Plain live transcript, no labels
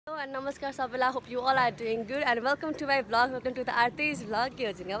and namaskar sabala. Hope you all are doing good and welcome to my vlog. Welcome to the Artis vlog.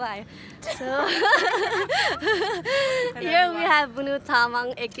 So here we have Bunu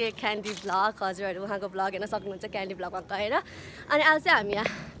Tamang aka Candy vlog. हजुरहरु उहाँको vlog हेर्न सक्नुहुन्छ Candy vlog मा गएर. अनि आज चाहिँ हामी यहाँ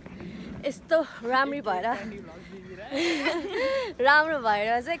यस्तो राम्री भएर राम्रो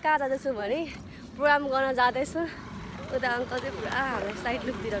भएर चाहिँ कहाँ जाँदैछु भने प्रोग्राम गर्न जाँदैछु. उता अङ्कल चाहिँ पुरा हामीलाई साइड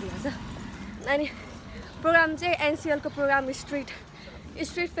लुक दिइरहनु भएको छ. अनि प्रोग्राम चाहिँ NCELL को प्रोग्राम स्ट्रीट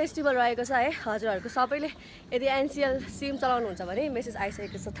फेस्टिभल रहेको छ है. हजुरहरुको सबैले यदि NCELL सिम चलाउनुहुन्छ भने मेसेज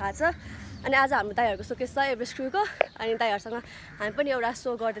आइसकेको छ थाहा छ. अनि आज हाम्रो दाइहरुको सोकेस छ एभरेस्ट क्रुको. अनि दाइहरुसँग हामी पनि एउटा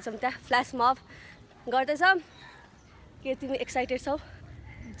शो गर्दैछौँ त्यहाँ फ्ल्यास मब गर्दैछौँ. के तिमी एक्साइटेड छौ?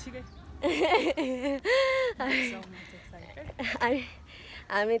 ठिकै. अनि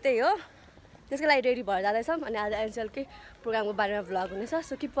हामी त्यही हो त्यसको लागि रेडी भएर जाँदैछौँ. अनि आज NCELL कै प्रोग्रामको बारेमा भ्लग हुनेछ.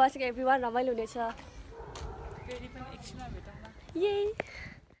 So keep watching everyone. रमाइलो हुनेछ. Yay!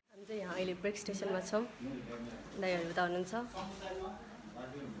 हामी चाहिँ यहाँ अहिले ब्रेक स्टेसनमा छौँ. दाइहरु उता हुनुहुन्छ.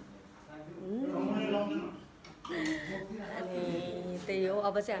 अनि त्यही हो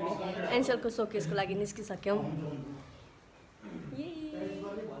अब चाहिँ हामी NCELL को सोकेसको लागि निस्किसक्यौँ.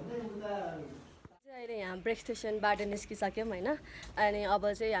 अहिले यहाँ ब्रेक स्टेसनबाट निस्किसक्यौँ हैन. अनि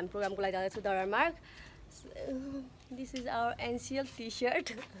अब चाहिँ हामी प्रोग्रामको लागि जाँदैछौँ Darbarmarg. This is our NCELL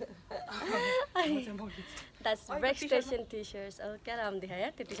t-shirt. That's break station t-shirts. Oh, क्या राम देखा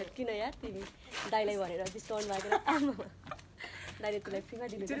यार त्यो t-shirt किन यार तिमी दाइलाई भनेर डिस्काउन्ट मागेर दाइले तुलाई फ्रीमा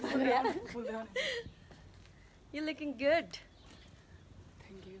दिनु यार. You looking good.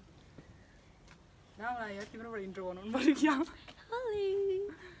 Thank you. नाम आयो तिम्रोबाट इन्ट्रो बनाउनु पर्यो क्या? Holly.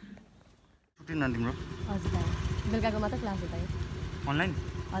 छुट्टी न तिम्रो? हजुर दाइ. बेलुकाको मात्र क्लास हो दाइ. अनलाइन?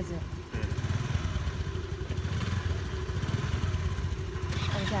 हजुर.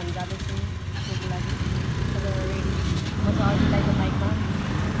 अनि चाहिँ हामी जाँदैछौँ त्यसको लागि. म चाहिँ अरूलाई त बाइकमा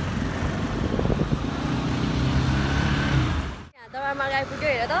यहाँ दरबारमार्ग आइपुग्यो.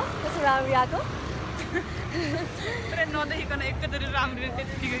 हेर त कस्तो राम्ररी आएको. नदेखिकन एकैचोटि राम्ररी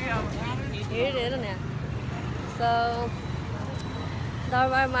त्यतिकै हेर न. सो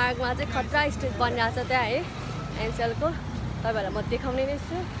दरबारमार्गमा चाहिँ खतरा स्टेज बनिरहेको छ त्यहाँ है NCELL को. तपाईँहरूलाई म देखाउने नै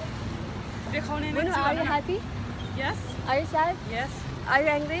छु. देखाउने नै छु. Are you happy? Yes. Are you sad? Yes. Are you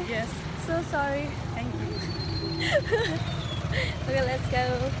angry? Yes. So sorry. Thank you. Okay, let's go.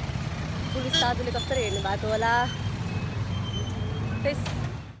 Police दाजुले कस्तो हेर्नु भएको होला. Peace.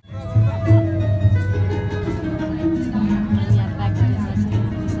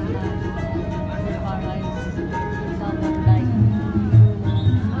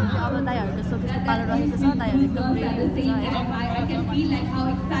 I can feel like how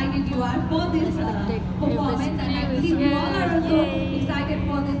excited you are for this performance, and I believe you all are also excited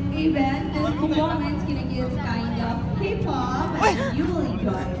for this event, this performance. It's kind of hip-hop and you will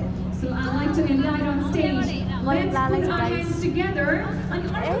enjoy it. So I'd like to invite on stage. Let's put our hands together. And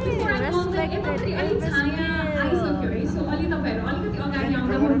also before I call them,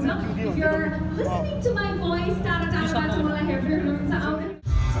 if you're listening to my voice,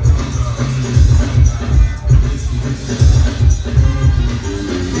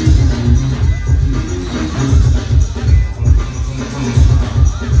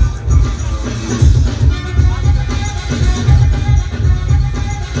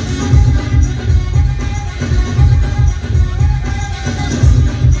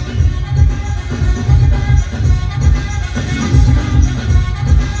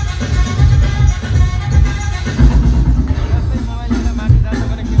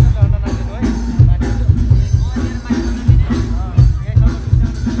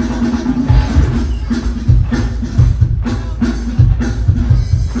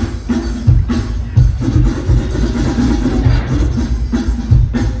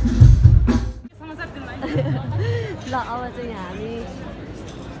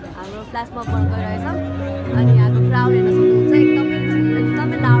 हाम्रो flash मब गर्न गइरहेछौँ. अनि यहाँको crowd हेर्न सक्नुहुन्छ.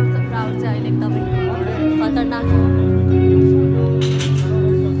 एकदमै loud छ crowd चाहिँ अहिले एकदमै खतरनाक हो.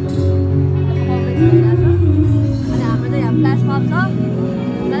 अनि हाम्रो चाहिँ यहाँ फ्ल्यास मब छ.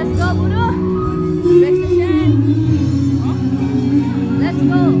 Let's go Bunu. Brake station. Let's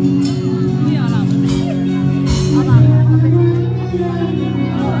go. अब हाम्रो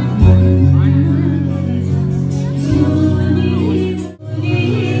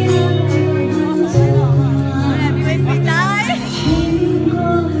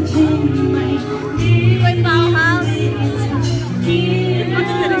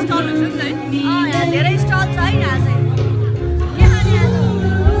धेरै स्टल छ है यहाँ चाहिँ. के खाने आज?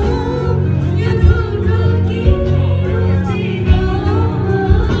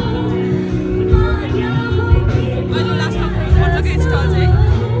 अहिले लास्टमा पर्छ के स्टल चाहिँ?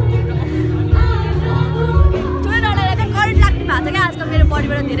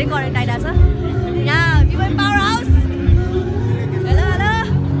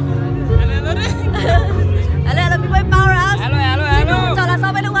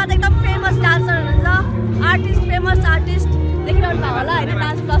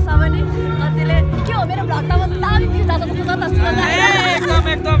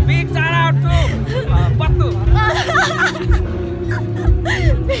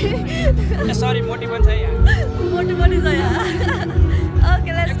 सरी मोटी पनि छ यहाँ मोटो पनि छ यहाँ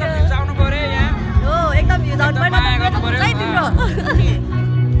ओके लेट्स गो आउनु पर्यो यहाँ हो एकदम भ्यू आउनु पर्यो है तिम्रो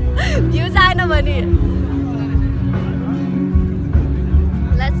भ्यू आएन भने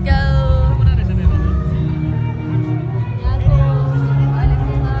लेट्स गो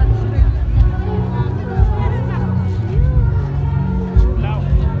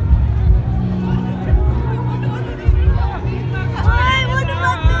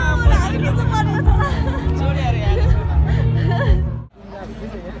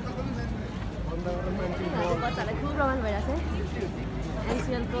बच्चालाई खुब रमाइलो भइरहेछ है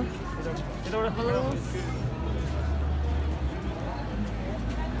एनसिएलको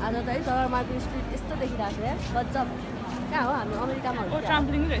आज त है सगरमार्को स्ट्रिट यस्तो देखिरहेको छ है गजब कहाँ हो हामी अमेरिकामा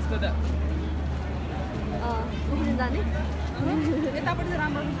ट्राम्पलिङ रहेछ त उफ्रिन जाने यतापट्टि चाहिँ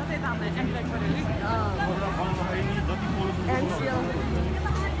राम्रो हुन्छ त्यता हामीलाई एन्ट्राक गरेर एनसिएल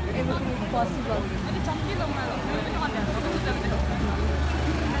एभ्रिथिङ इज पोसिबल चम्किलो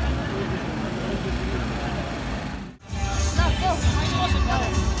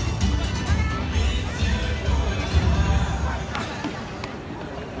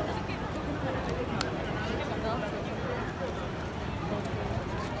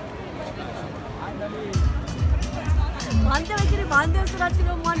भन्थ्यो एकचोटि भन्थ्यो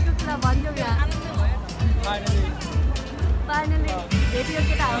सुरक्षितको मनको कुरा भन्थ्यो क्या फाइनली भेट्यो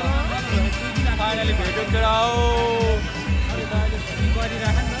केटा हो फाइनली भेट्यो केटा हो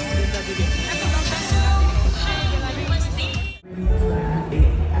गरिराख न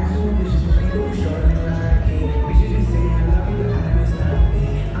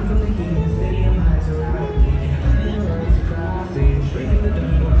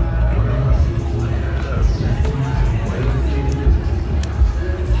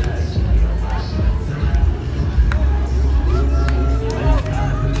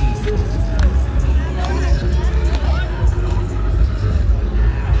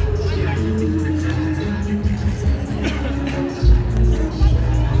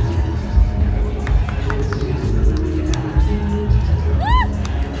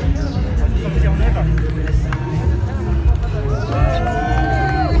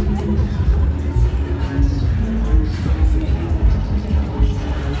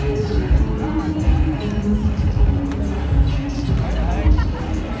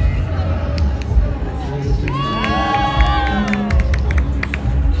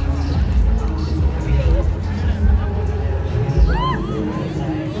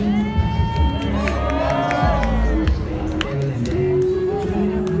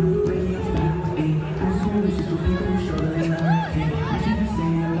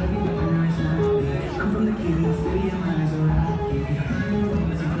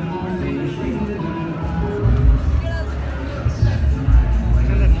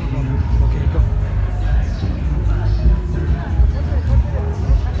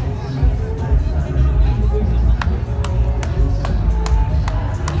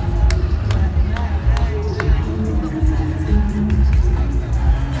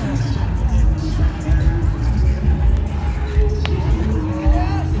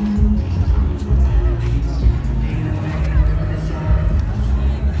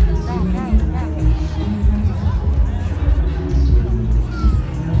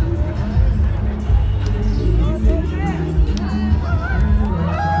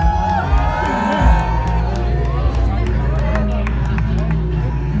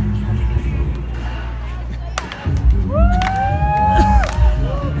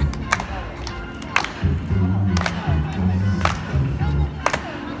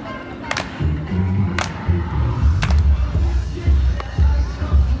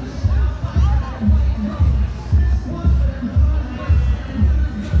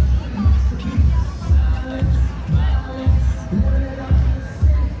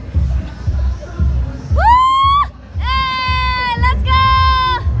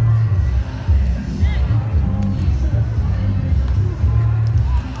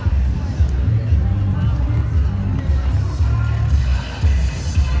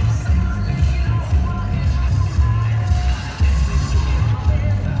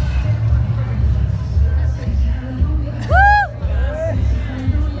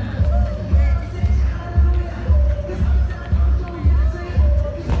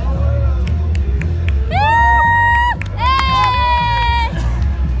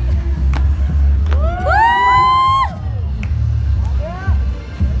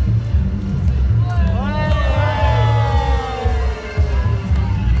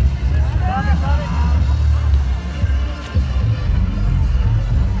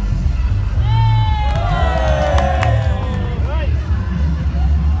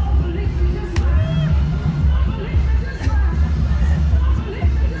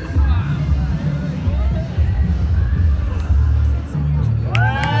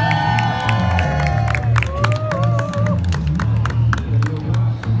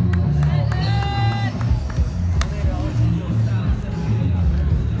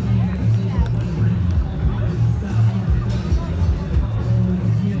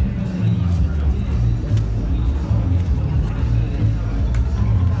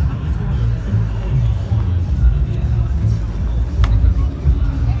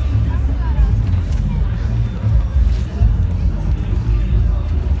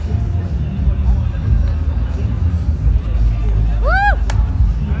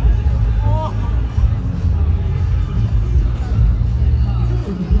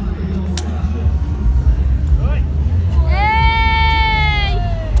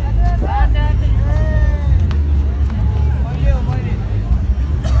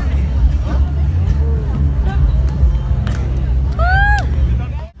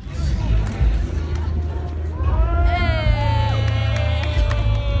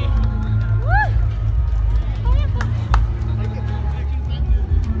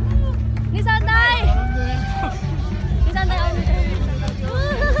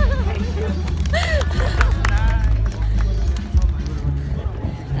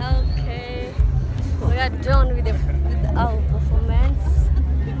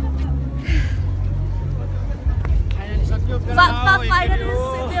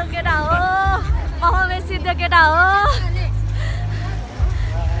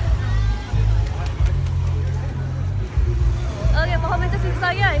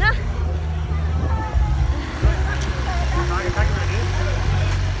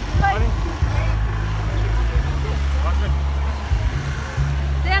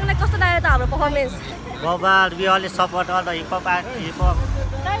performance. Bobal, we only support all the hip hop.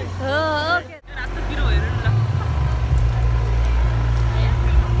 Oh, okay.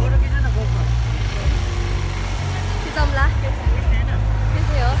 Kisamla.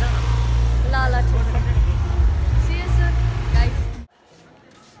 Kisi ho? La la ठिक छ. See you soon, guys.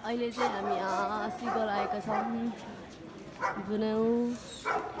 अहिले चाहिँ हामी सिगल आएका छौँ.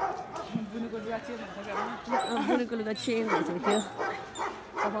 बुनुको लुगा चेन्ज भइसक्यो.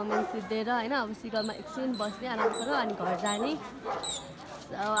 पर्फर्मेन्स सिद्धिएर होइन अब सिगलमा एकछिन बस्ने आरामसँग अनि घर जाने.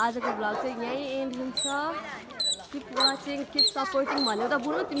 आजको भ्लग चाहिँ यहीँ एन्ड हुन्छ. Keep watching, keep supporting भन्यो त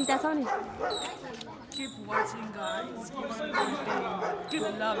बुनु तिमी त्यहाँ छौ नि. Keep watching, guys. Keep supporting. Keep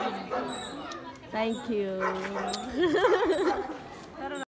loving. Thank you.